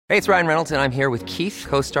Hey, it's Ryan Reynolds, and I'm here with Keith,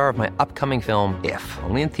 co-star of my upcoming film, If,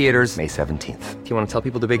 only in theaters May 17th. Do you want to tell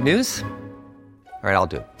people the big news? All right, I'll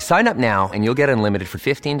do it. Sign up now and you'll get unlimited for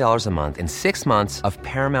 $15 a month and 6 months of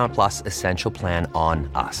Paramount Plus Essential Plan on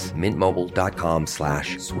us.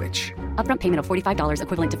 MintMobile.com/switch. Upfront payment of $45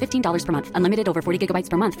 equivalent to $15 per month. Unlimited over 40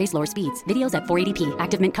 gigabytes per month. Face lower speeds. Videos at 480p.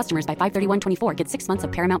 Active Mint customers by 531.24 get 6 months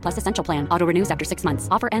of Paramount Plus Essential Plan. Auto renews after 6 months.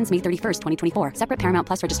 Offer ends May 31st, 2024. Separate Paramount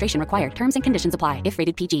Plus registration required. Terms and conditions apply if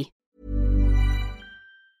rated PG.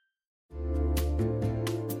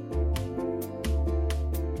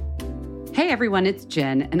 Hey everyone, it's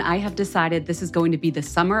Jen, and I have decided this is going to be the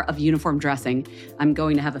summer of uniform dressing. I'm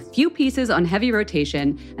going to have a few pieces on heavy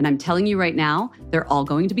rotation, and I'm telling you right now, they're all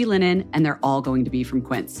going to be linen, and they're all going to be from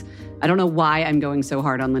Quince. I don't know why I'm going so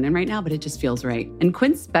hard on linen right now, but it just feels right. And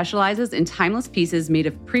Quince specializes in timeless pieces made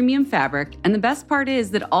of premium fabric, and the best part is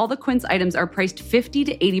that all the Quince items are priced 50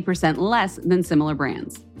 to 80% less than similar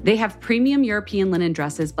brands. They have premium European linen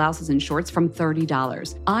dresses, blouses, and shorts from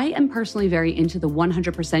 $30. I am personally very into the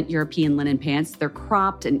 100% European linen pants. They're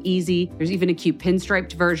cropped and easy. There's even a cute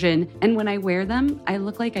pinstriped version. And when I wear them, I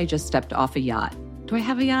look like I just stepped off a yacht. Do I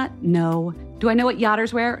have a yacht? No. Do I know what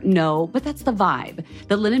yachters wear? No, but that's the vibe.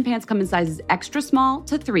 The linen pants come in sizes extra small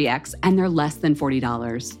to 3X, and they're less than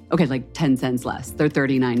 $40. Okay, like 10 cents less. They're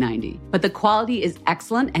 $39.90. But the quality is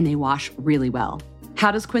excellent, and they wash really well. How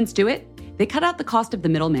does Quince do it? They cut out the cost of the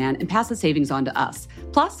middleman and pass the savings on to us.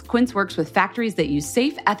 Plus, Quince works with factories that use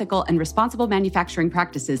safe, ethical, and responsible manufacturing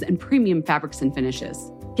practices and premium fabrics and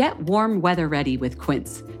finishes. Get warm weather ready with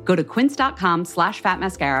Quince. Go to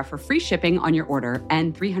quince.com/fatmascara for free shipping on your order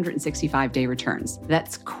and 365-day returns.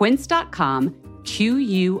 That's quince.com,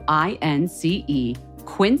 QUINCE,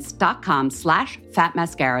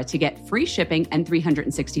 quince.com/fatmascara to get free shipping and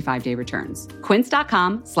 365-day returns.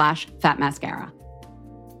 Quince.com/fatmascara.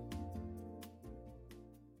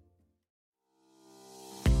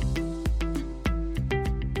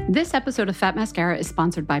 This episode of Fat Mascara is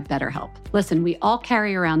sponsored by BetterHelp. Listen, we all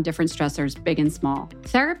carry around different stressors, big and small.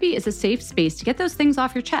 Therapy is a safe space to get those things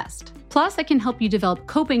off your chest. Plus, it can help you develop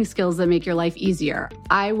coping skills that make your life easier.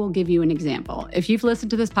 I will give you an example. If you've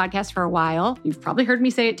listened to this podcast for a while, you've probably heard me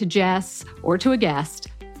say it to Jess or to a guest.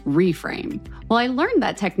 Reframe. Well, I learned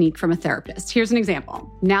that technique from a therapist. Here's an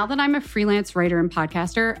example. Now that I'm a freelance writer and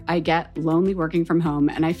podcaster, I get lonely working from home,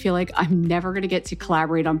 and I feel like I'm never going to get to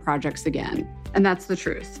collaborate on projects again. And that's the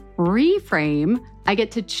truth. Reframe, I get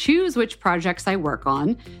to choose which projects I work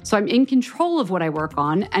on, so I'm in control of what I work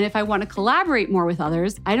on, and if I want to collaborate more with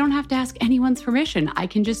others, I don't have to ask anyone's permission. I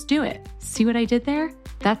can just do it. See what I did there?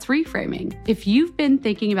 That's reframing. If you've been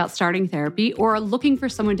thinking about starting therapy or are looking for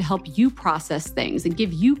someone to help you process things and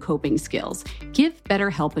give you coping skills, give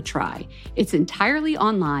BetterHelp a try. It's entirely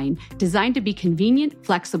online, designed to be convenient,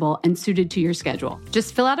 flexible, and suited to your schedule.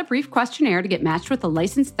 Just fill out a brief questionnaire to get matched with a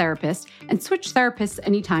licensed therapist and switch therapists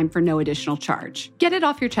anytime for no additional charge. Get it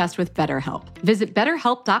off your chest with BetterHelp. Visit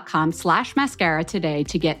betterhelp.com/mascara today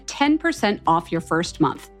to get 10% off your first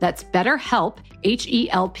month. That's BetterHelp,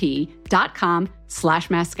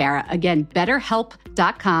 HELP.com/mascara. Again,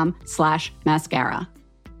 betterhelp.com/mascara.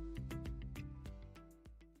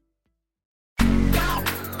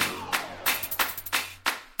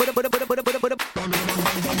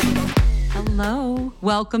 Hello,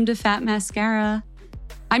 welcome to Fat Mascara.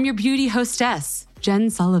 I'm your beauty hostess,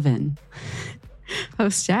 Jen Sullivan.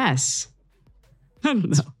 Hostess. I don't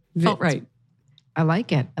know. Felt right. I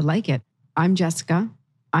like it. I'm Jessica.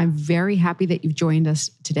 I'm very happy that you've joined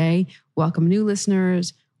us today. Welcome new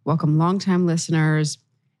listeners. Welcome longtime listeners.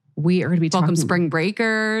 We are going to be talking... Welcome spring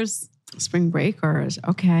breakers. Spring breakers.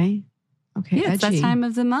 Okay. Yeah, it's that time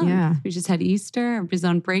of the month. Yeah. We just had Easter. Everybody's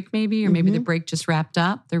on break maybe, or maybe the break just wrapped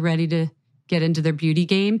up. They're ready to get into their beauty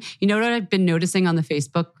game. You know what I've been noticing on the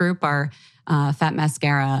Facebook group, our Fat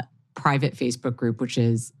Mascara private Facebook group, which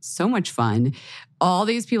is so much fun. All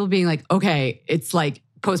these people being like, okay, it's like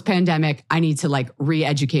post-pandemic, I need to like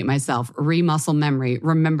re-educate myself, re-muscle memory,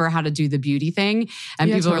 remember how to do the beauty thing. And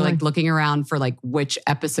people are like looking around for like which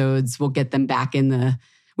episodes will get them back in the...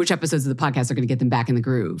 Which episodes of the podcast are going to get them back in the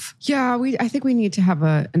groove? Yeah, I think we need to have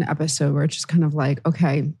an episode where it's just kind of like,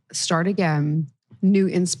 okay, start again, new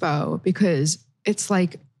inspo, because it's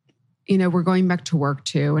like, you know, we're going back to work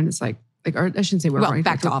too. And it's like or I shouldn't say we're going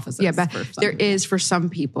back to offices. Yeah, there is for some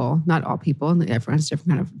people, not all people, and everyone has a different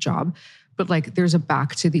kind of job, but like there's a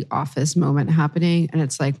back to the office moment happening. And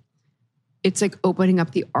it's like opening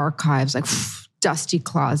up the archives, like dusty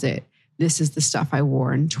closet. This is the stuff I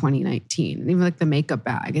wore in 2019. And even like the makeup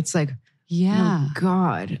bag. It's like, yeah, oh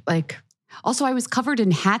God. Like, also, I was covered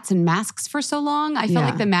in hats and masks for so long. I felt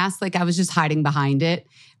like the mask, like I was just hiding behind it.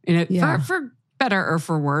 For better or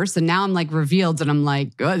for worse. And now I'm like revealed and I'm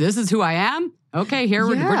like, oh, this is who I am. Okay, here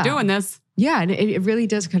we're doing this. Yeah, and it really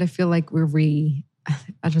does kind of feel like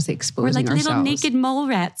I don't say exposing ourselves. We're like ourselves. Little naked mole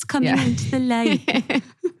rats coming into the light.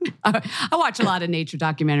 I watch a lot of nature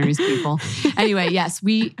documentaries, people. Anyway, yes,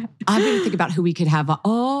 I'm going to think about who we could have.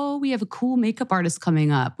 We have a cool makeup artist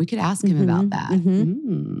coming up. We could ask him about that.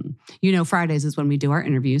 Mm-hmm. Fridays is when we do our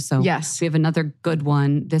interviews. So yes, we have another good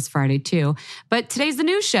one this Friday too. But today's the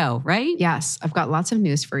news show, right? Yes, I've got lots of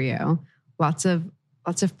news for you. Lots of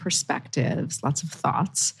perspectives, lots of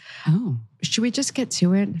thoughts. Oh. Should we just get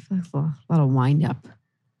to it? I feel like a lot of wind up.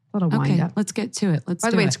 Okay, let's get to it. By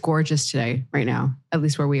the way, it's gorgeous today, right now, at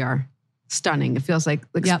least where we are. Stunning. It feels like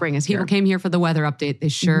spring is here. People came here for the weather update. They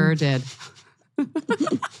sure did.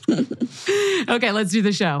 Okay, let's do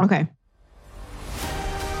the show. Okay,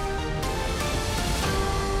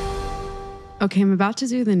 I'm about to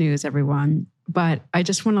do the news, everyone. But I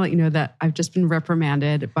just want to let you know that I've just been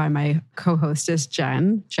reprimanded by my co-hostess,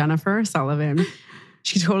 Jennifer Sullivan.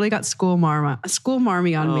 She totally got school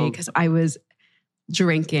marmy on me because I was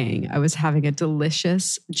drinking. I was having a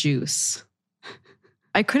delicious juice.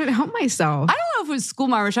 I couldn't help myself. I don't know if it was school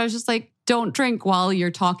marmy. I was just like, don't drink while you're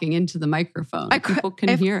talking into the microphone. People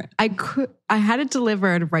can hear it. I had it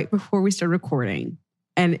delivered right before we started recording.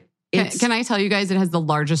 And can I tell you guys, it has the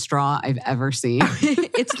largest straw I've ever seen.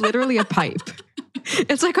 It's literally a pipe.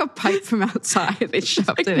 It's like a pipe from outside. They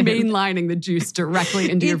shoved it in. Mainlining the juice directly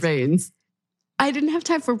into your veins. I didn't have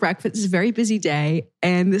time for breakfast. It's a very busy day.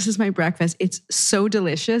 And this is my breakfast. It's so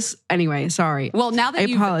delicious. Anyway, sorry. Well, now that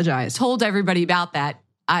you've told everybody about that,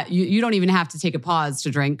 you don't even have to take a pause to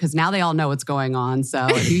drink because now they all know what's going on. So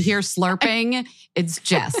if you hear slurping, it's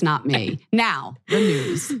Jess, not me. Now, the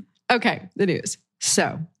news. Okay, the news.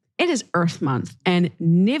 So it is Earth Month and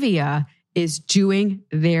Nivea is doing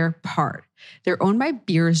their part. They're owned by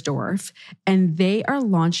Beiersdorf, and they are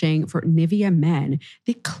launching for Nivea Men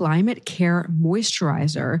the Climate Care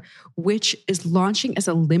Moisturizer, which is launching as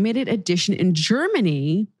a limited edition in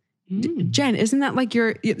Germany. Jen, isn't that like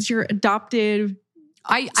your adopted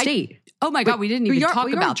state? Oh my God, we didn't even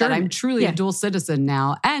talk about that. I'm truly a dual citizen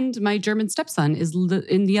now. And my German stepson is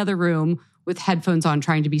in the other room with headphones on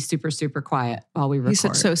trying to be super, super quiet while we record.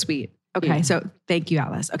 He's so sweet. Okay, so thank you,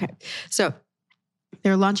 Alice. Okay, so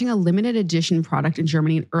they're launching a limited edition product in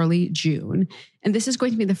Germany in early June. And this is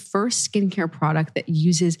going to be the first skincare product that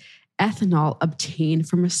uses ethanol obtained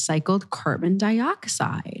from recycled carbon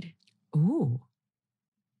dioxide. Ooh.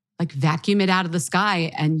 Like vacuum it out of the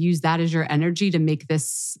sky and use that as your energy to make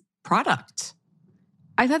this product.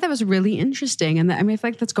 I thought that was really interesting. And I feel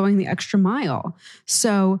like that's going the extra mile.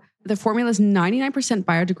 So the formula is 99%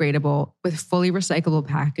 biodegradable with fully recyclable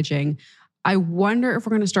packaging. I wonder if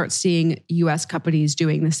we're going to start seeing US companies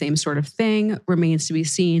doing the same sort of thing. Remains to be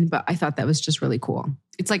seen, but I thought that was just really cool.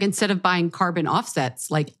 It's like instead of buying carbon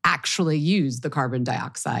offsets, like actually use the carbon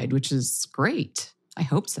dioxide, which is great. I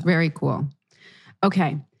hope so. Very cool.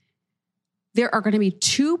 Okay. There are going to be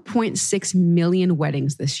 2.6 million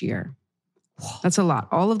weddings this year. That's a lot.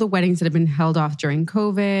 All of the weddings that have been held off during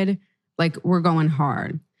COVID, we're going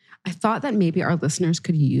hard. I thought that maybe our listeners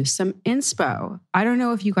could use some inspo. I don't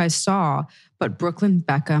know if you guys saw, but Brooklyn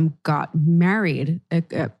Beckham got married. By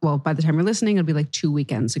the time you're listening, it'll be like 2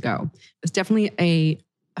 weekends ago. It's definitely a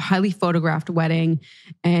highly photographed wedding.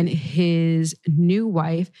 And his new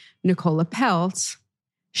wife, Nicola Peltz,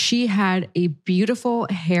 she had a beautiful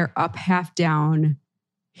hair up, half down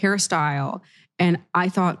hairstyle. And I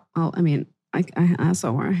thought, I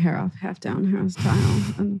also wear a hair up, half down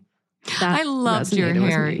hairstyle. And I loved your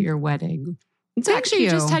hair at your wedding. You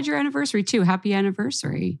just had your anniversary too. Happy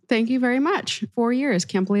anniversary. Thank you very much. 4 years.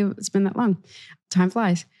 Can't believe it's been that long. Time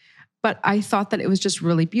flies. But I thought that it was just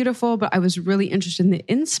really beautiful, but I was really interested in the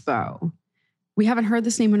inspo. We haven't heard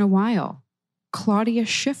this name in a while. Claudia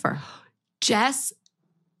Schiffer. Jess,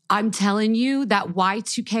 I'm telling you that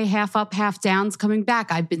Y2K half up, half down's coming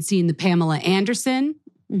back. I've been seeing the Pamela Anderson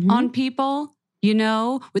on people,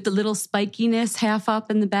 with the little spikiness half up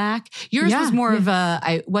in the back. Yours was more of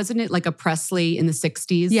wasn't it like a Presley in the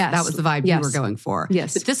 60s? Yes. That was the vibe you were going for.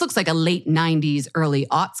 Yes. But this looks like a late 90s, early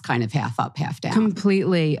aughts kind of half up, half down.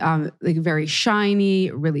 Completely. Very shiny,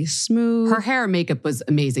 really smooth. Her hair and makeup was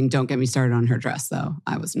amazing. Don't get me started on her dress, though.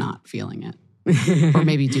 I was not feeling it. Or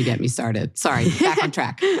maybe do get me started. Sorry, back on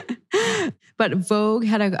track. But Vogue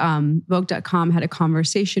had Vogue.com had a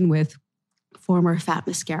conversation with former Fat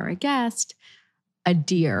Mascara guest,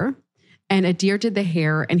 Adir, And Adir did the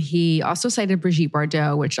hair, and he also cited Brigitte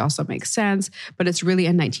Bardot, which also makes sense, but it's really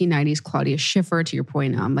a 1990s Claudia Schiffer, to your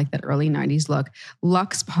point, like that early 90s look.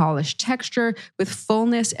 Luxe polished texture with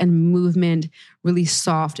fullness and movement, really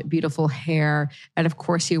soft, beautiful hair. And of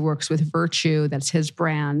course, he works with Virtue, that's his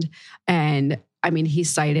brand. And I mean, he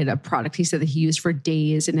cited a product he said that he used for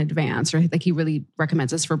days in advance, or like he really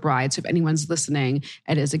recommends this for brides. So if anyone's listening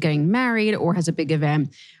and is getting married or has a big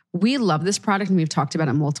event, we love this product, and we've talked about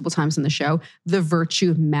it multiple times in the show, the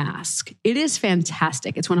Virtue Mask. It is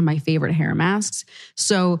fantastic. It's one of my favorite hair masks.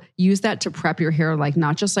 So use that to prep your hair, like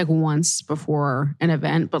not just like once before an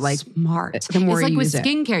event, but like smart. The more it's like you with use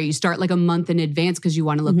skincare, you start like a month in advance because you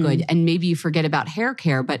want to look good, and maybe you forget about hair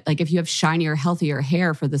care. But like if you have shinier, healthier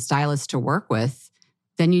hair for the stylist to work with,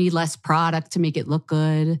 then you need less product to make it look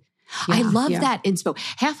good. Yeah, I love that inspo.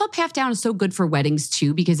 Half up, half down is so good for weddings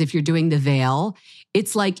too, because if you're doing the veil,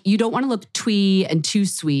 it's like you don't want to look twee and too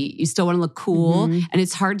sweet. You still want to look cool. And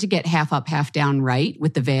it's hard to get half up, half down right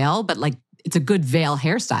with the veil, but like it's a good veil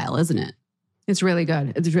hairstyle, isn't it? It's really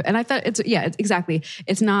good. And I thought it's exactly.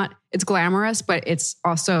 It's glamorous, but it's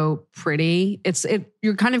also pretty.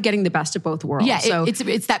 You're kind of getting the best of both worlds. Yeah, so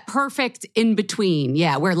it's that perfect in between.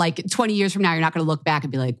 Yeah, where like 20 years from now, you're not going to look back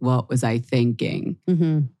and be like, what was I thinking?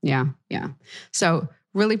 Yeah. So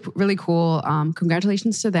really, really cool.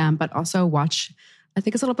 Congratulations to them, but also watch, I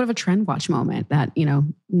think it's a little bit of a trend watch moment, that,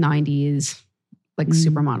 90s like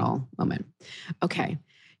supermodel moment. Okay.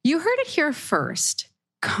 You heard it here first.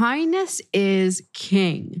 Kindness is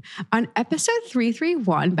king. On episode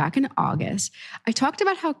 331 back in August, I talked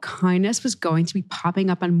about how kindness was going to be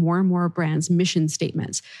popping up on more and more brands' mission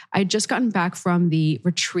statements. I had just gotten back from the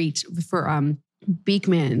retreat for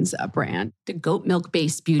Beekman's brand. The goat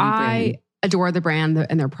milk-based beauty brand. I adore the brand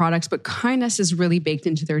and their products, but kindness is really baked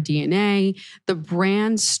into their DNA. The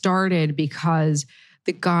brand started because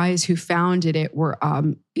the guys who founded it were,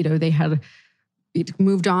 they had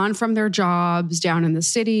moved on from their jobs down in the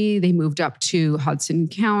city. They moved up to Hudson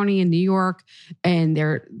County in New York, and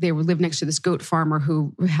they lived next to this goat farmer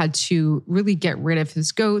who had to really get rid of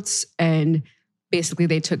his goats. And basically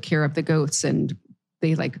they took care of the goats and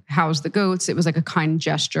they like housed the goats. It was like a kind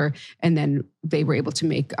gesture. And then they were able to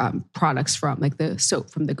make products from like the soap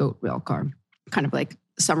from the goat milk, or kind of like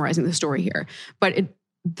summarizing the story here. But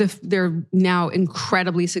their now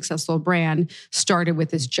incredibly successful brand started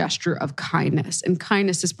with this gesture of kindness. And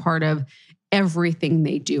kindness is part of everything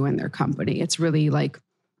they do in their company. It's really like,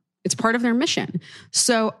 it's part of their mission.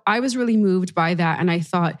 So I was really moved by that. And I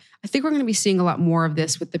thought, I think we're going to be seeing a lot more of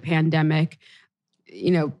this with the pandemic.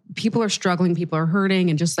 People are struggling, people are hurting,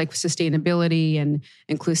 and just like sustainability and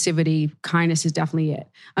inclusivity, kindness is definitely it.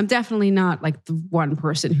 I'm definitely not like the one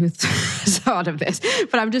person who thought of this,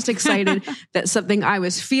 but I'm just excited that something I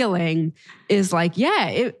was feeling is like,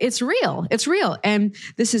 it's real. It's real. And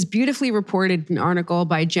this is beautifully reported in an article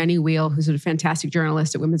by Jenny Wheel, who's a fantastic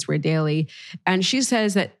journalist at Women's Wear Daily. And she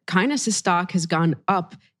says that kindness's stock has gone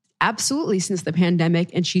up absolutely since the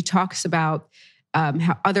pandemic. And she talks about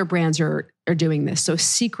how other brands are doing this. So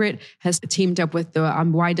Secret has teamed up with the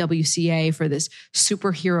YWCA for this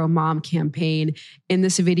superhero mom campaign. In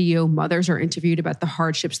this video, mothers are interviewed about the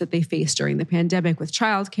hardships that they face during the pandemic with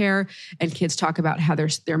childcare, and kids talk about how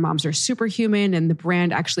their moms are superhuman. And the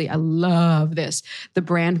brand actually, I love this. The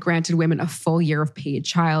brand granted women a full year of paid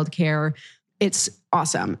childcare. It's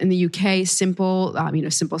awesome. In the UK, Simple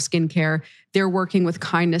Skincare, they're working with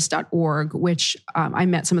kindness.org, which I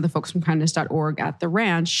met some of the folks from kindness.org at the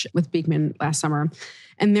ranch with Beekman last summer.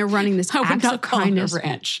 And they're running this acts of kindness.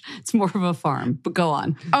 Ranch. It's more of a farm, but go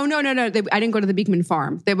on. Oh, no. I didn't go to the Beekman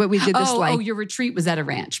farm. We did this your retreat was at a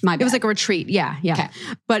ranch. My bad. It was like a retreat. Yeah. Okay.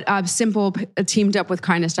 But Simple teamed up with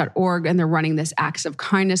kindness.org, and they're running this acts of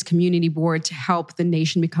kindness community board to help the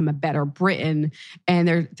nation become a better Britain.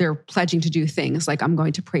 And they're pledging to do things like, I'm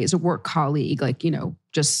going to praise a work colleague, like,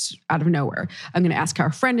 just out of nowhere. I'm going to ask how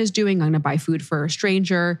a friend is doing. I'm going to buy food for a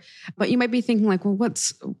stranger. But you might be thinking like, well,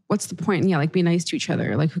 what's the point? Yeah, like be nice to each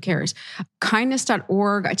other. Like who cares?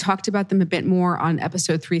 Kindness.org, I talked about them a bit more on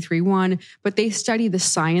episode 331, but they study the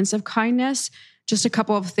science of kindness. Just a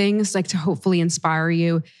couple of things like to hopefully inspire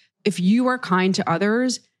you. If you are kind to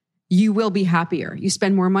others, you will be happier. You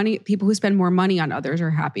spend more money. People who spend more money on others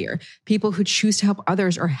are happier. People who choose to help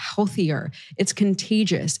others are healthier. It's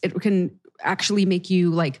contagious. It can actually make you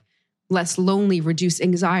like less lonely, reduce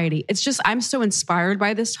anxiety. It's just, I'm so inspired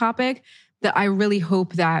by this topic that I really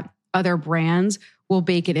hope that other brands will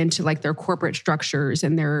bake it into like their corporate structures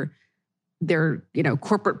and their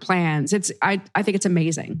corporate plans. I think it's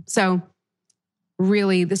amazing. So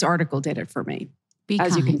really this article did it for me,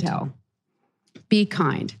 as you can tell. Be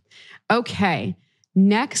kind. Okay.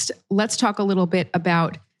 Next, let's talk a little bit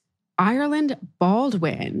about Ireland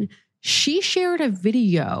Baldwin. She shared a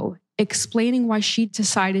video explaining why she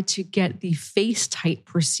decided to get the face tight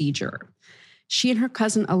procedure. She and her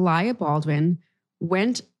cousin Elia Baldwin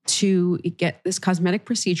went to get this cosmetic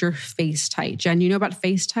procedure, face tight. Jen, you know about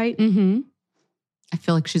face tight? Mm-hmm. I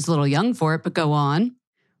feel like she's a little young for it, but go on.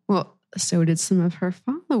 Well, so did some of her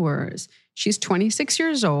followers. She's 26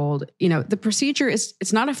 years old. You know, the procedure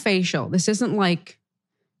it's not a facial. This isn't like,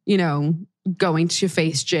 you know, going to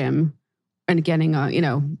Face Gym and getting a, you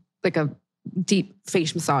know, like a deep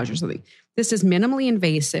face massage or something. This is minimally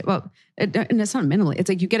invasive. Well, and it's not minimally. It's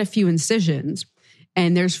like you get a few incisions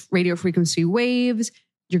and there's radio frequency waves.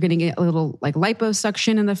 You're going to get a little like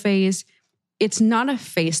liposuction in the face. It's not a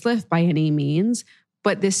facelift by any means,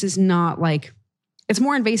 but this is not like, it's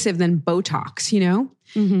more invasive than Botox, you know?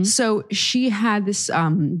 Mm-hmm. So she had this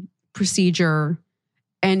procedure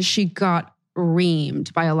and she got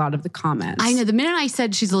reamed by a lot of the comments. I know. The minute I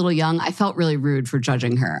said she's a little young, I felt really rude for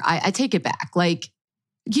judging her. I take it back. Like,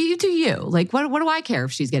 you do you. Like, what do I care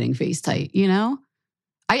if she's getting face tight, you know?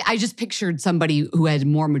 I just pictured somebody who had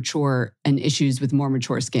more mature and issues with more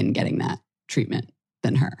mature skin getting that treatment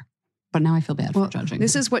than her. But now I feel bad for judging.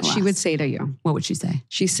 This is what she would say to you. What would she say?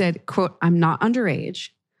 She said, quote, "I'm not underage.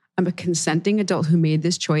 I'm a consenting adult who made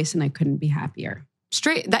this choice and I couldn't be happier."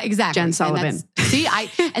 Exactly. Jen Sullivan. See,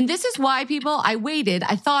 and this is why I waited.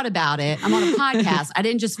 I thought about it. I'm on a podcast. I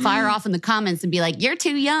didn't just fire off in the comments and be like, "You're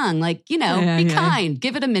too young." Like, you know, be kind.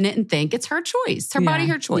 Give it a minute and think. It's her choice. Her body,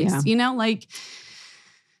 her choice. You know, like,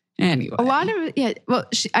 anyway. A lot of, well,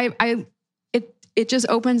 it just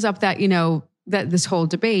opens up that, you know, that this whole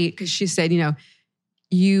debate, because she said, you know,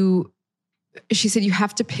 she said you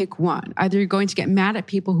have to pick one. Either you're going to get mad at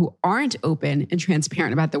people who aren't open and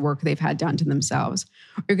transparent about the work they've had done to themselves,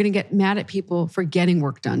 or you're going to get mad at people for getting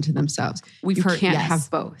work done to themselves. You can't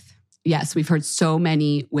have both. Yes, we've heard so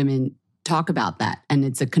many women talk about that, and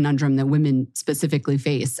it's a conundrum that women specifically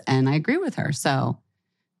face, and I agree with her. So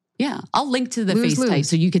yeah, I'll link to the face tight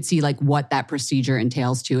so you could see like what that procedure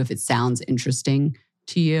entails too, if it sounds interesting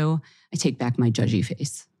to you. I take back my judgy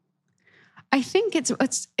face. I think it's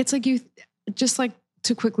like you, just like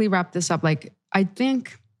to quickly wrap this up, like I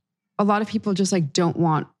think a lot of people just like don't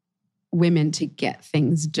want women to get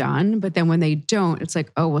things done. But then when they don't, it's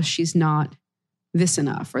like, oh, well, she's not this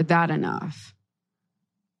enough or that enough.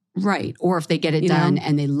 Right. Or if they get it done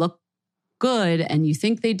and they look good and you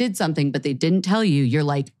think they did something, but they didn't tell you, you're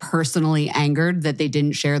like personally angered that they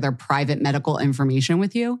didn't share their private medical information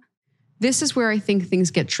with you. This is where I think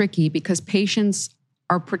things get tricky because patients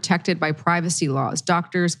are protected by privacy laws.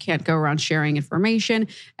 Doctors can't go around sharing information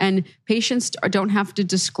and patients don't have to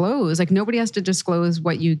disclose. Like nobody has to disclose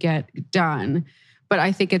what you get done. But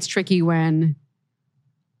I think it's tricky when,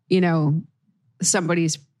 you know,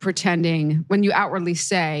 somebody's pretending, when you outwardly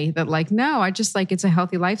say that like, no, I just like, it's a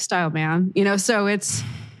healthy lifestyle, man. You know, so it's...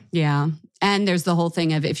 Yeah. And there's the whole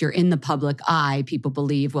thing of if you're in the public eye, people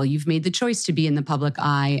believe, well, you've made the choice to be in the public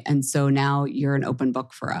eye. And so now you're an open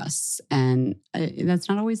book for us. And that's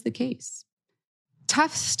not always the case.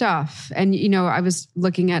 Tough stuff. And, you know, I was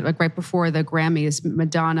looking at like right before the Grammys,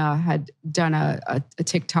 Madonna had done a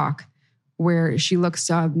TikTok where she looks,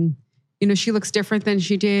 you know, she looks different than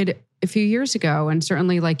she did a few years ago. And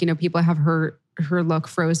certainly like, you know, people have her look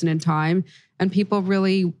frozen in time and people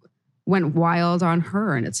really went wild on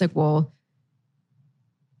her. And it's like, well,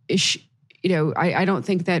 you know, I don't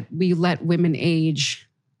think that we let women age.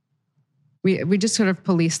 We just sort of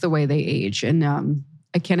police the way they age. And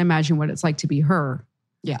I can't imagine what it's like to be her.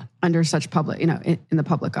 Yeah. Under such public, you know, in the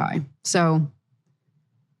public eye. So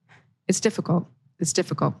it's difficult. It's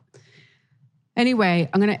difficult. Anyway,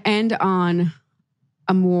 I'm going to end on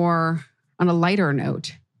a lighter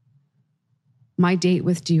note. My date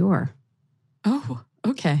with Dior. Oh,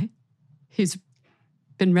 okay. He's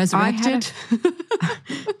been resurrected.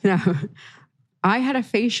 I had a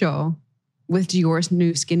facial with Dior's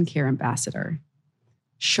new skincare ambassador,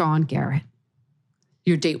 Sean Garrett.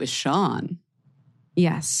 Your date with Sean?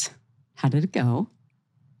 Yes. How did it go?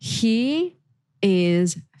 He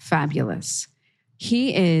is fabulous.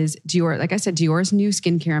 He is Dior, like I said, Dior's new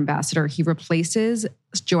skincare ambassador. He replaces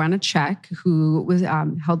Joanna Czech, who was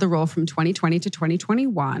held the role from 2020 to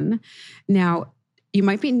 2021. Now, you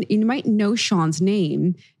might know Sean's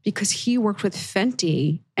name because he worked with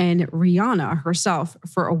Fenty and Rihanna herself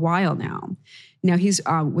for a while now. Now he's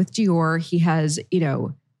with Dior. He has, you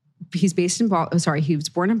know, he's based in he was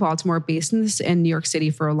born in Baltimore, based in New York City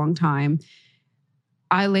for a long time.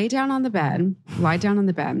 I lie down on the bed,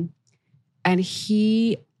 and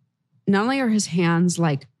he, not only are his hands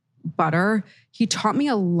like butter. He taught me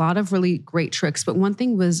a lot of really great tricks. But one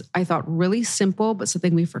thing was, I thought, really simple, but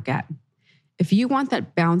something we forget. If you want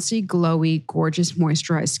that bouncy, glowy, gorgeous,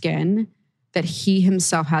 moisturized skin that he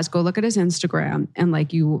himself has, go look at his Instagram and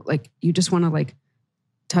you just want to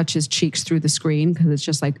touch his cheeks through the screen because it's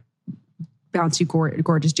just bouncy,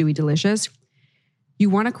 gorgeous, dewy, delicious. You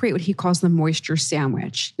want to create what he calls the moisture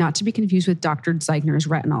sandwich, not to be confused with Dr. Zeigner's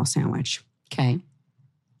retinol sandwich. Okay.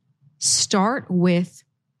 Start with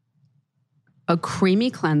a creamy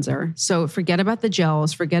cleanser. So forget about the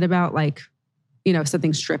gels, forget about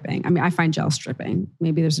something stripping. I mean, I find gel stripping.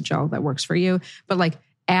 Maybe there's a gel that works for you, but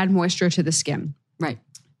add moisture to the skin. Right.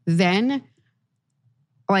 Then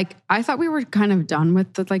I thought we were kind of done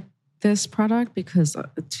with this product because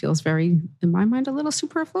it feels very, in my mind, a little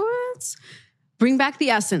superfluous. Bring back the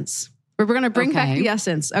essence. We're going to bring back the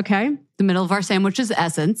essence, okay? The middle of our sandwich is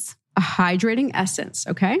essence. A hydrating essence,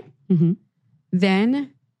 okay? Mm-hmm.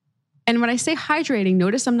 Then, and when I say hydrating,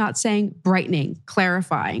 notice I'm not saying brightening,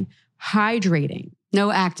 clarifying, hydrating. No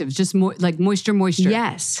actives, just moisture.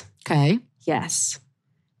 Yes. Okay. Yes.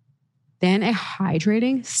 Then a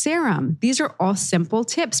hydrating serum. These are all simple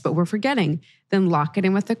tips, but we're forgetting. Then lock it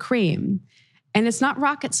in with a cream. And it's not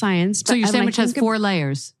rocket science. But so your sandwich has 4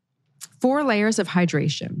 layers. 4 layers of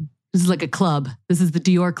hydration. This is like a club. This is the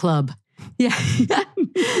Dior club. Yeah.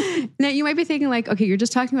 Now you might be thinking okay, you're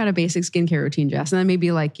just talking about a basic skincare routine, Jess. And then maybe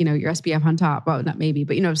your SPF on top. Well, not maybe,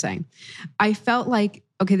 but you know what I'm saying. I felt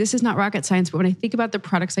okay, this is not rocket science, but when I think about the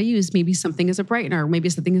products I use, maybe something is a brightener, maybe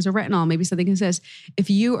something is a retinol, maybe something is this.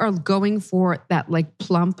 If you are going for that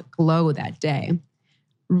plump glow that day,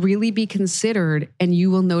 really be considered and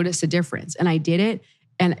you will notice a difference. And I did it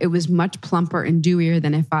and it was much plumper and dewier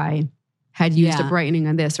than if I had used a brightening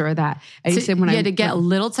on this or that. I just said to get a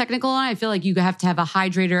little technical on it, I feel like you have to have a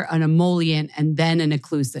hydrator, an emollient, and then an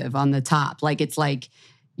occlusive on the top. It's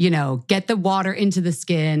get the water into the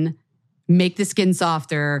skin, make the skin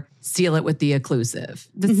softer, seal it with the occlusive.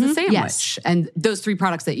 This is the sandwich. Yes. And those 3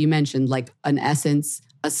 products that you mentioned, an essence,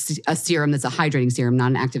 a serum that's a hydrating serum,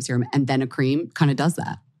 not an active serum, and then a cream kind of does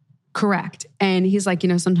that. Correct. And he's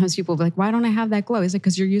sometimes people will be why don't I have that glow? He's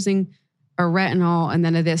because you're using a retinol and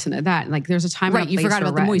then a this and a that. There's a time right. And a place you forgot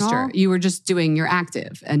about the retinol. moisture. You were just doing your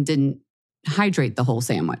active and didn't hydrate the whole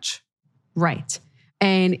sandwich. Right.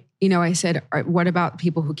 And, I said, what about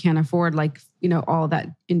people who can't afford all that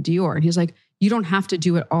in Dior? And he's you don't have to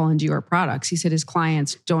do it all in Dior products. He said his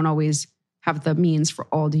clients don't always have the means for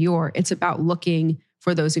all Dior. It's about looking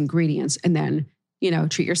for those ingredients and then,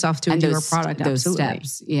 treat yourself to a Dior product. Those Absolutely.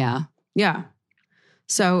 steps. Yeah. Yeah.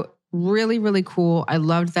 So really, really cool. I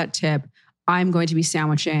loved that tip. I'm going to be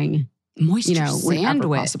sandwiching moisture whenever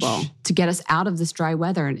sandwich possible to get us out of this dry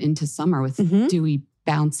weather and into summer with dewy,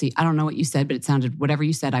 bouncy. I don't know what you said, but it sounded, whatever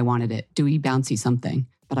you said, I wanted it. Dewy, bouncy something,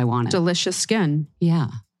 but I want it. Delicious skin. Yeah.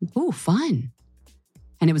 Ooh, fun.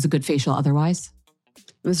 And it was a good facial otherwise?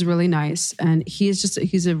 It was really nice. And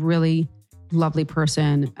he's a really lovely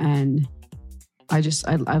person. And I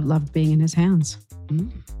loved being in his hands.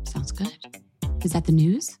 Sounds good. Is that the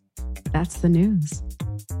news? That's the news.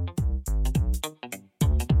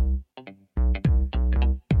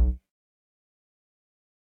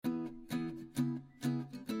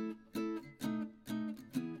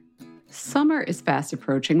 Summer is fast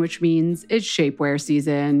approaching, which means it's shapewear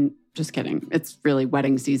season. Just kidding. It's really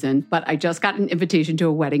wedding season. But I just got an invitation to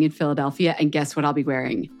a wedding in Philadelphia, and guess what I'll be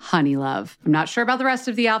wearing? Honey Love. I'm not sure about the rest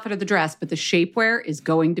of the outfit or the dress, but the shapewear is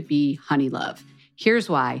going to be Honey Love. Here's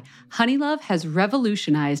why. Honey Love has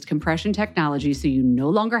revolutionized compression technology so you no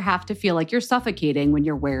longer have to feel like you're suffocating when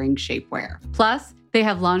you're wearing shapewear. Plus, they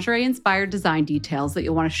have lingerie-inspired design details that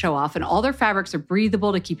you'll want to show off, and all their fabrics are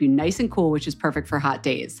breathable to keep you nice and cool, which is perfect for hot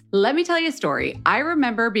days. Let me tell you a story. I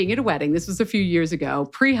remember being at a wedding, this was a few years ago,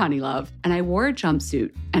 pre-Honey Love, and I wore a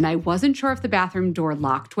jumpsuit, and I wasn't sure if the bathroom door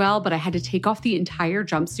locked well, but I had to take off the entire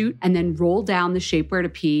jumpsuit and then roll down the shapewear to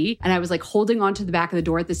pee, and I was holding onto the back of the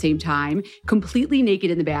door at the same time, completely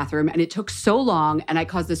naked in the bathroom, and it took so long, and I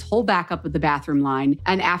caused this whole backup of the bathroom line,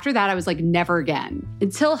 and after that, I was never again.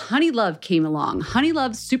 Until Honey Love came along. Honey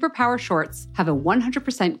Love's Superpower shorts have a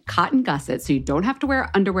 100% cotton gusset, so you don't have to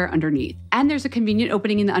wear underwear underneath. And there's a convenient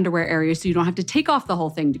opening in the underwear area, so you don't have to take off the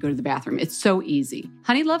whole thing to go to the bathroom. It's so easy.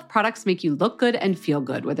 Honey Love products make you look good and feel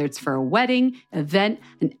good, whether it's for a wedding, event,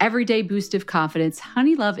 an everyday boost of confidence.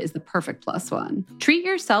 Honey Love is the perfect plus one. Treat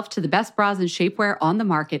yourself to the best bras and shapewear on the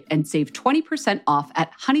market and save 20% off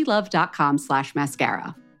at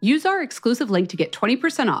honeylove.com/mascara. Use our exclusive link to get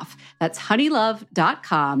 20% off. That's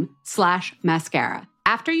honeylove.com/mascara.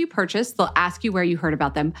 After you purchase, they'll ask you where you heard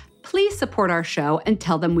about them. Please support our show and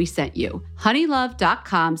tell them we sent you.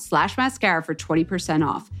 honeylove.com/mascara for 20%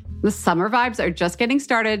 off. The summer vibes are just getting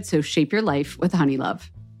started, so shape your life with Honeylove.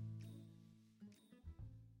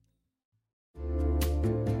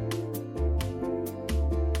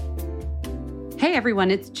 Hey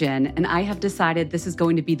everyone, it's Jen, and I have decided this is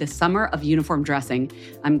going to be the summer of uniform dressing.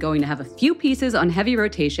 I'm going to have a few pieces on heavy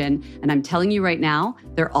rotation, and I'm telling you right now,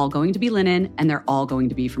 they're all going to be linen, and they're all going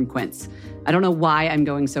to be from Quince. I don't know why I'm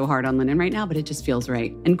going so hard on linen right now, but it just feels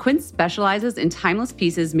right. And Quince specializes in timeless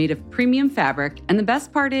pieces made of premium fabric, and the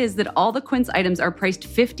best part is that all the Quince items are priced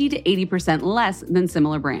 50 to 80% less than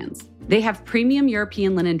similar brands. They have premium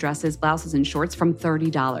European linen dresses, blouses, and shorts from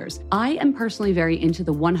 $30. I am personally very into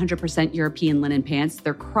the 100% European linen pants.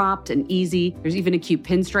 They're cropped and easy. There's even a cute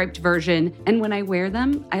pinstriped version. And when I wear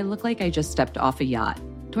them, I look like I just stepped off a yacht.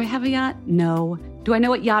 Do I have a yacht? No. Do I know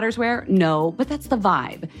what yachters wear? No, but that's the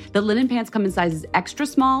vibe. The linen pants come in sizes extra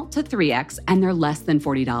small to 3X, and they're less than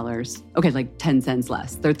 $40. Okay, like 10 cents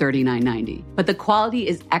less. They're $39.90. But the quality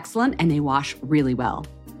is excellent, and they wash really well.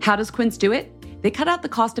 How does Quince do it? They cut out the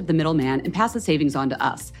cost of the middleman and pass the savings on to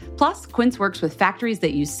us. Plus, Quince works with factories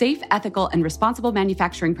that use safe, ethical, and responsible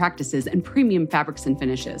manufacturing practices and premium fabrics and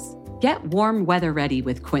finishes. Get warm weather ready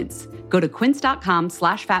with Quince. Go to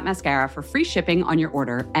quince.com/fatmascara for free shipping on your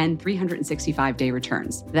order and 365-day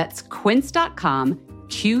returns. That's quince.com,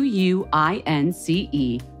 Quince,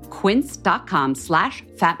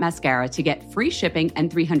 quince.com/fatmascara to get free shipping and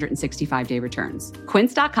 365-day returns.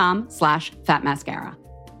 Quince.com/fatmascara.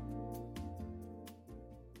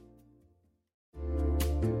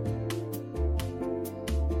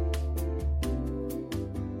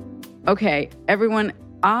 Okay, everyone,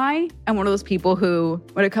 I am one of those people who,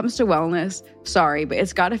 when it comes to wellness, sorry, but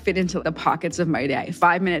it's got to fit into the pockets of my day.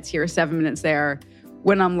 5 minutes here, 7 minutes there.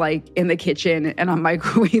 When I'm like in the kitchen and I'm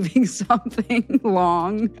microwaving something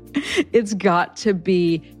long, it's got to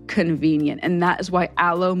be convenient. And that is why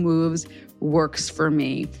Alo Moves works for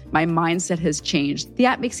me. My mindset has changed. The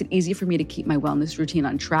app makes it easy for me to keep my wellness routine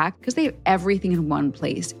on track because they have everything in one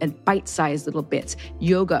place and bite-sized little bits: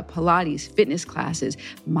 yoga, Pilates, fitness classes,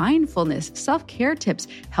 mindfulness, self-care tips,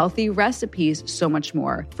 healthy recipes, so much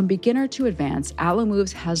more. From beginner to advanced, Alo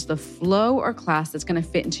Moves has the flow or class that's going to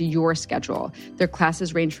fit into your schedule. Their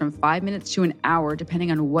classes range from 5 minutes to an hour, depending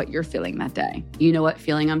on what you're feeling that day. You know what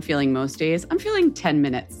feeling I'm feeling most days? I'm feeling 10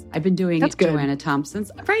 minutes. I've been doing Joanna Thompson's,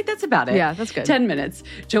 right? That's about it. Yeah, that's good. 10 minutes.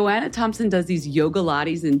 Joanna Thompson does these yoga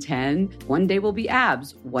lattes in 10. One day will be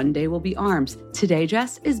abs. One day will be arms. Today,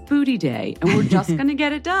 Jess, is booty day. And we're just going to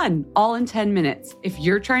get it done all in 10 minutes. If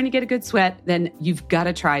you're trying to get a good sweat, then you've got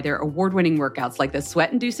to try their award-winning workouts like the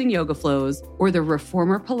sweat-inducing yoga flows or the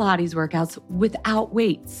reformer Pilates workouts without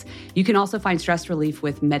weights. You can also find stress relief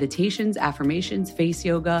with meditations, affirmations, face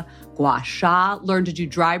yoga, gua sha, learn to do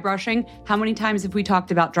dry brushing. How many times have we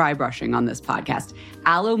talked about dry brushing on this podcast?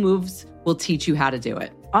 Alo Moves will teach you how to do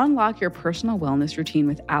it. Unlock your personal wellness routine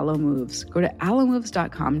with Alo Moves. Go to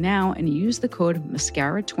alomoves.com now and use the code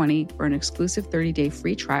MASCARA20 for an exclusive 30-day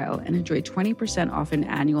free trial and enjoy 20% off an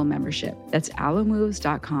annual membership. That's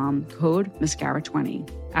alomoves.com, code MASCARA20.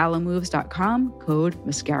 alomoves.com, code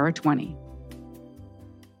MASCARA20.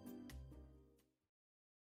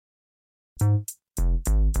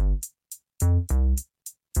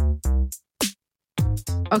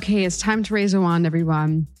 Okay, it's time to raise a wand,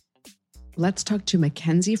 everyone. Let's talk to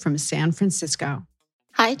Mackenzie from San Francisco.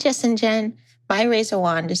 Hi, Jess and Jen. My razor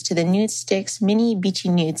wand is to the Nude Sticks Mini Beachy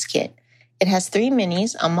Nudes Kit. It has 3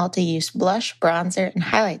 minis, a multi-use blush, bronzer, and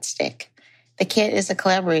highlight stick. The kit is a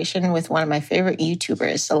collaboration with one of my favorite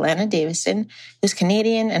YouTubers, Alana Davison, who's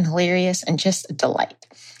Canadian and hilarious and just a delight.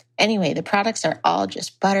 Anyway, the products are all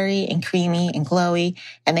just buttery and creamy and glowy,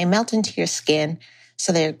 and they melt into your skin,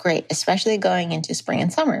 so they're great, especially going into spring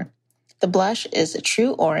and summer. The blush is a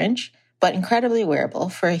true orange, but incredibly wearable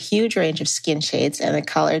for a huge range of skin shades, and the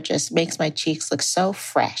color just makes my cheeks look so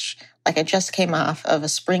fresh, like I just came off of a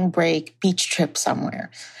spring break beach trip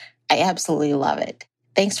somewhere. I absolutely love it.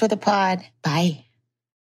 Thanks for the pod. Bye.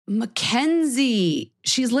 Mackenzie,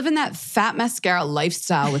 she's living that fat mascara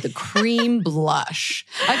lifestyle with a cream blush.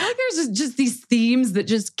 I feel like there's just these themes that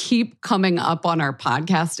just keep coming up on our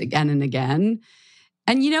podcast again and again.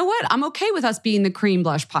 And you know what? I'm okay with us being the cream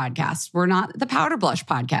blush podcast. We're not the powder blush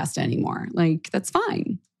podcast anymore. Like, that's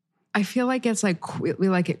fine. I feel like it's like, we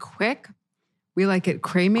like it quick. We like it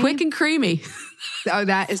creamy. Quick and creamy. Oh,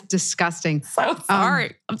 that is disgusting. So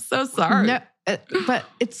sorry. I'm so sorry. No, but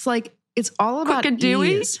it's like, it's all about quick and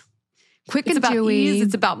dewy. Ease. Quick it's and about dewy. Ease.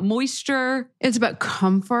 It's about moisture. It's about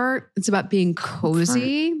comfort. It's about being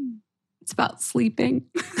cozy. It's about sleeping.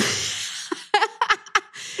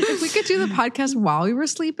 If we could do the podcast while we were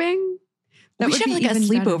sleeping, We should have like a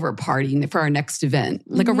sleepover party for our next event.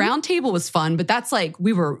 Like a round table was fun, but that's like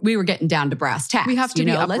we were getting down to brass tacks. We have to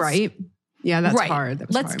be upright. Yeah, that's hard.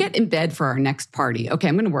 Let's get in bed for our next party. Okay,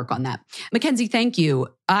 I'm going to work on that. Mackenzie, thank you.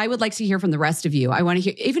 I would like to hear from the rest of you. I want to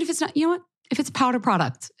hear, even if it's not, you know what? If it's a powder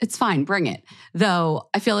product, it's fine. Bring it. Though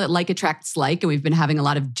I feel that like attracts like, and we've been having a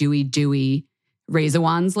lot of dewy razor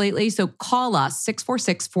wands lately. So call us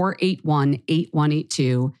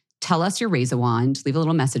 646-481-8182. Tell us your razor wand. Leave a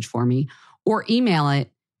little message for me. Or email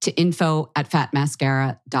it to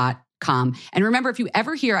info@fatmascara.com. And remember, if you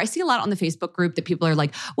ever hear, I see a lot on the Facebook group that people are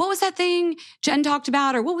like, what was that thing Jen talked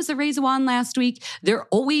about? Or what was the razor wand last week? They're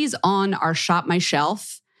always on our Shop My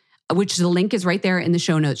Shelf, which the link is right there in the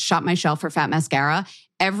show notes, Shop My Shelf for Fat Mascara.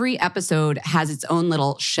 Every episode has its own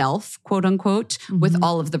little shelf, quote unquote, with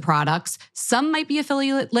all of the products. Some might be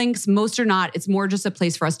affiliate links, most are not. It's more just a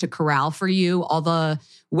place for us to corral for you all the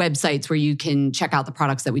websites where you can check out the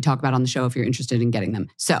products that we talk about on the show if you're interested in getting them.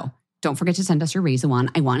 So don't forget to send us your razor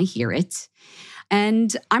wand. I want to hear it.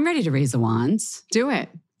 And I'm ready to raise the wands. Do it.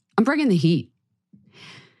 I'm bringing the heat.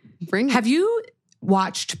 Bring it. Have you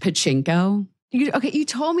watched Pachinko? You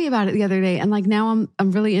told me about it the other day, and like now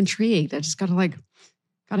I'm really intrigued. I just gotta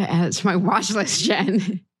add it to my watch list,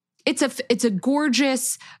 Jen. It's a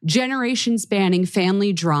gorgeous generation-spanning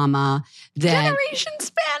family drama.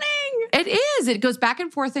 Generation-spanning. It is. It goes back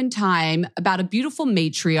and forth in time about a beautiful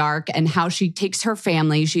matriarch and how she takes her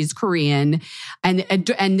family. She's Korean, and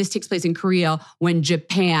this takes place in Korea when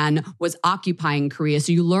Japan was occupying Korea.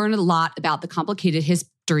 So you learn a lot about the complicated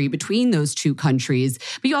history between those two countries,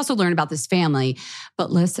 but you also learn about this family.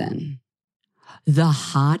 But listen, the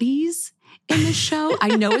hotties in the show,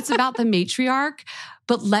 I know it's about the matriarch,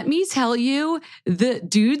 but let me tell you, the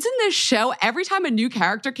dudes in this show, every time a new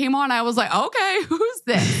character came on, I was like, okay, who's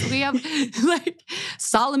this? We have like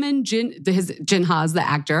Solomon Jinha's the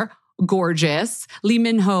actor, gorgeous. Lee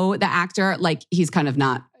Min-ho, the actor, like he's kind of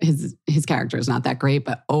not, his character is not that great,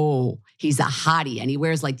 but he's a hottie. And he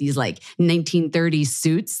wears like these like 1930s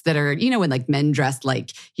suits that are, when like men dressed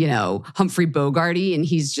like, Humphrey Bogarty, and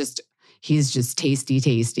he's just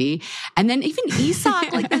tasty. And then even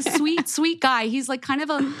Isak, like this sweet guy, he's like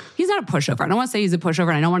he's not a pushover. I don't want to say he's a pushover,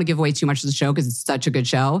 and I don't want to give away too much of the show because it's such a good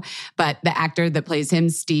show. But the actor that plays him,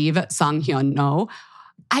 Steve Sang-hyun-no,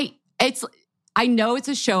 I know it's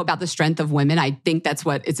a show about the strength of women. I think that's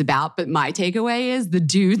what it's about. But my takeaway is the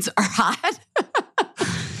dudes are hot.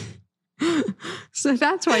 So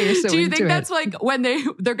that's why you're so into it. Do you think that's like when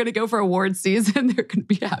they're going to go for awards season, they're going to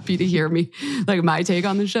be happy to hear me, like my take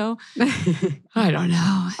on the show? I don't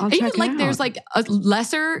know. Even like there's like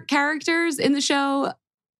lesser characters in the show,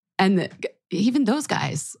 and even those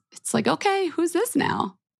guys, it's like, okay, who's this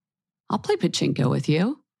now? I'll play Pachinko with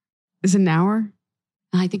you. Is it an hour?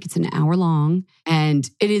 I think it's an hour long,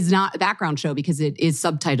 and it is not a background show because it is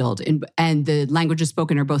subtitled, and the languages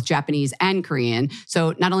spoken are both Japanese and Korean.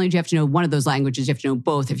 So not only do you have to know one of those languages, you have to know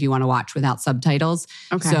both if you want to watch without subtitles.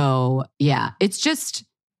 Okay. So yeah, it's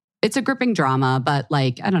a gripping drama, but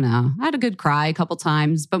like, I don't know. I had a good cry a couple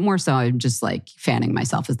times, but more so I'm just like fanning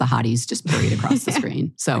myself as the hotties just parade across the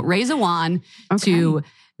screen. So raise a wand to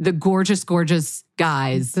the gorgeous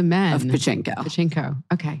guys, the men of Pachinko.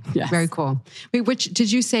 Okay. Yes. Very cool. Wait,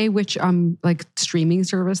 did you say which like streaming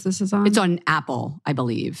service this is on? It's on Apple, I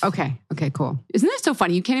believe. Okay, cool. Isn't that so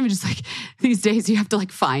funny? You can't even just like, these days you have to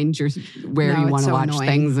like find where you want to watch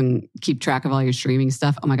things and keep track of all your streaming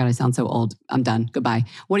stuff. Oh my God, I sound so old. I'm done. Goodbye.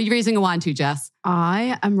 What are you raising a wand to, Jess?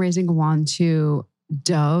 I am raising a wand to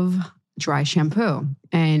Dove dry shampoo.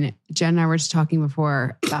 And Jen and I were just talking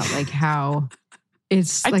before about like how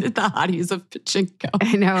it's like, I did the hotties of Pachinko.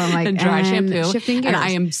 I know. I'm like, and dry shampoo. Shifting gears. And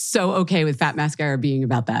I am so okay with Fat Mascara being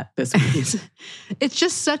about that this week. It's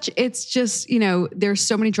just, there's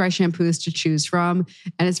so many dry shampoos to choose from.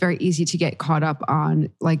 And it's very easy to get caught up on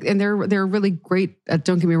like, and they're really great.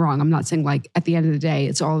 Don't get me wrong. I'm not saying like at the end of the day,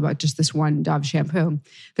 it's all about just this one Dove shampoo.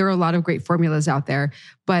 There are a lot of great formulas out there,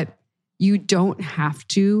 but you don't have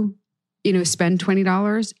to spend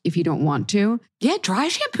 $20 if you don't want to. Yeah, dry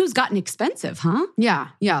shampoo's gotten expensive, huh? Yeah.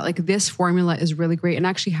 Like this formula is really great. And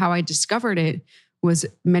actually how I discovered it was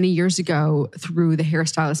many years ago through the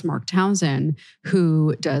hairstylist Mark Townsend,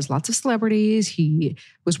 who does lots of celebrities. He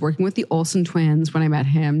was working with the Olsen twins when I met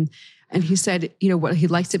him. And he said, what he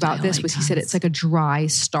liked about this was he said it's like a dry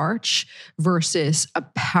starch versus a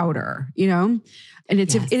powder, and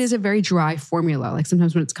it is a very dry formula. Like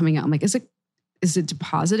sometimes when it's coming out, I'm like, is it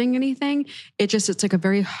depositing anything? It's like a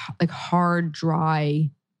very like hard, dry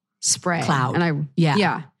spray. Cloud. And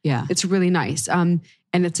yeah. It's really nice. And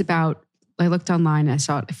it's about, I looked online and I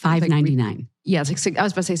saw it. $5.99. Yeah, it's like I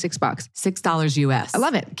was about to say $6. $6 US. I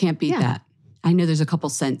love it. Can't beat that. I know there's a couple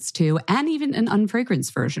scents too, and even an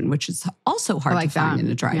unfragranced version, which is also hard to find in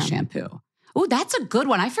a dry shampoo. Oh, that's a good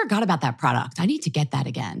one. I forgot about that product. I need to get that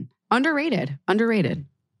again. Underrated.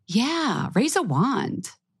 Yeah, raise a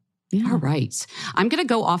wand. Yeah. All right. I'm going to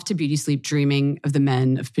go off to beauty sleep dreaming of the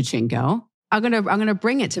men of Pachinko. I'm gonna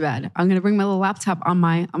bring it to bed. I'm gonna bring my little laptop on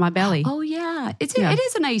my belly. Oh yeah. It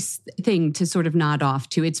is a nice thing to sort of nod off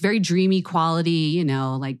to. It's very dreamy quality,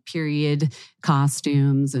 like period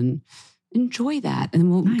costumes, and enjoy that.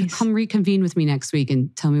 And we'll come reconvene with me next week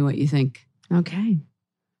and tell me what you think. Okay.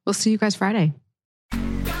 We'll see you guys Friday.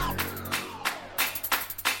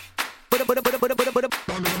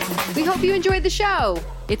 We hope you enjoyed the show.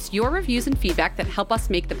 It's your reviews and feedback that help us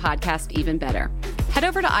make the podcast even better. Head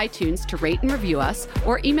over to iTunes to rate and review us,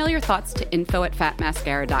 or email your thoughts to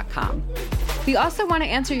info@fatmascara.com. We also want to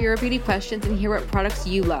answer your beauty questions and hear what products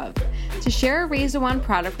you love. To share a Raise a Wand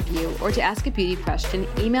product review or to ask a beauty question,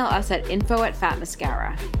 email us at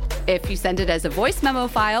info@fatmascara. If you send it as a voice memo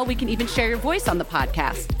file, we can even share your voice on the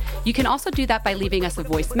podcast. You can also do that by leaving us a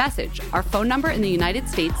voice message. Our phone number in the United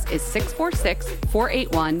States is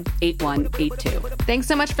 646-481-8182. Thanks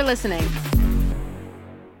so much for listening.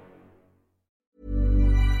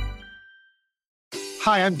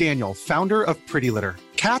 Hi, I'm Daniel, founder of Pretty Litter.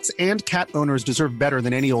 Cats and cat owners deserve better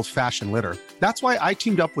than any old-fashioned litter. That's why I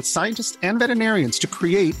teamed up with scientists and veterinarians to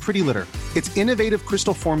create Pretty Litter. Its innovative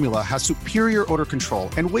crystal formula has superior odor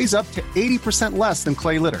control and weighs up to 80% less than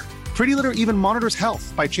clay litter. Pretty Litter even monitors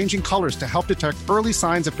health by changing colors to help detect early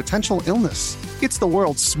signs of potential illness. It's the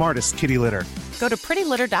world's smartest kitty litter. Go to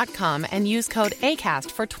prettylitter.com and use code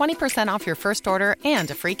ACAST for 20% off your first order and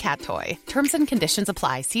a free cat toy. Terms and conditions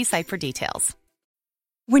apply. See site for details.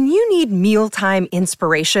 When you need mealtime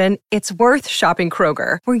inspiration, it's worth shopping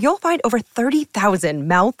Kroger, where you'll find over 30,000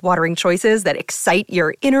 mouth-watering choices that excite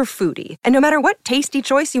your inner foodie. And no matter what tasty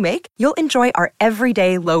choice you make, you'll enjoy our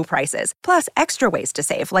everyday low prices, plus extra ways to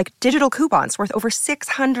save, like digital coupons worth over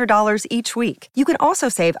 $600 each week. You can also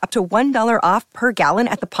save up to $1 off per gallon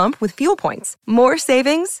at the pump with fuel points. More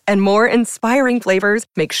savings and more inspiring flavors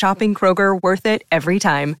make shopping Kroger worth it every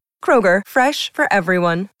time. Kroger, fresh for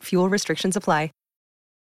everyone. Fuel restrictions apply.